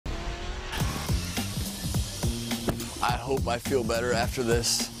I hope I feel better after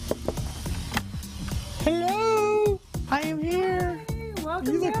this. Hello, I am here. Hey,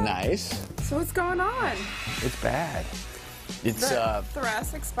 welcome. You look nice. So what's going on? It's bad. It's The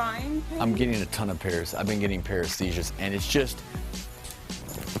thoracic spine pain? I'm getting a ton of I've been getting paresthesias, and it's just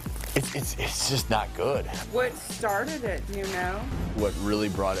not good. What started it, do you know? What really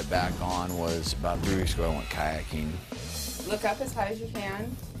brought it back on was about 3 weeks ago I went kayaking. Look up as high as you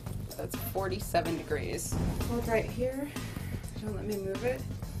can. That's 47 degrees. Hold right here. Don't let me move it.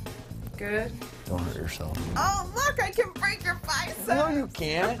 Good. Don't hurt yourself. Oh, look, I can break your bicep. No, you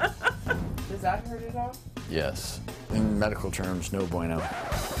can't. Does that hurt at all? Yes. In medical terms, no bueno.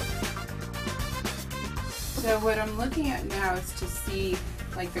 So what I'm looking at now is to see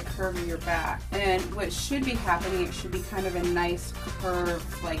like the curve of your back. And what should be happening, it should be kind of a nice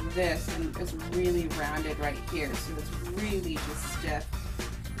curve like this, and it's really rounded right here. So it's really just stiff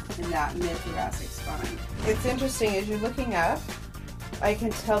in that mid-thoracic spine. It's interesting, as you're looking up, I can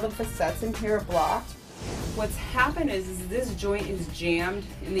tell the facets in here are blocked. What's happened is this joint is jammed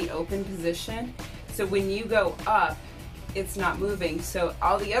in the open position. So when you go up, it's not moving. So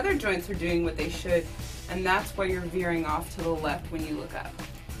all the other joints are doing what they should, and that's why you're veering off to the left when you look up.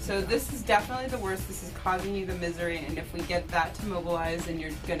 So this is definitely the worst. This is causing you the misery, and if we get that to mobilize, then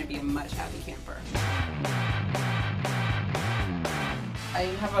you're going to be a much happy camper. I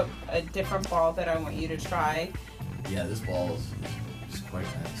have a different ball that I want you to try. Yeah, this ball is quite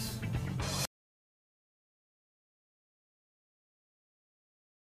nice.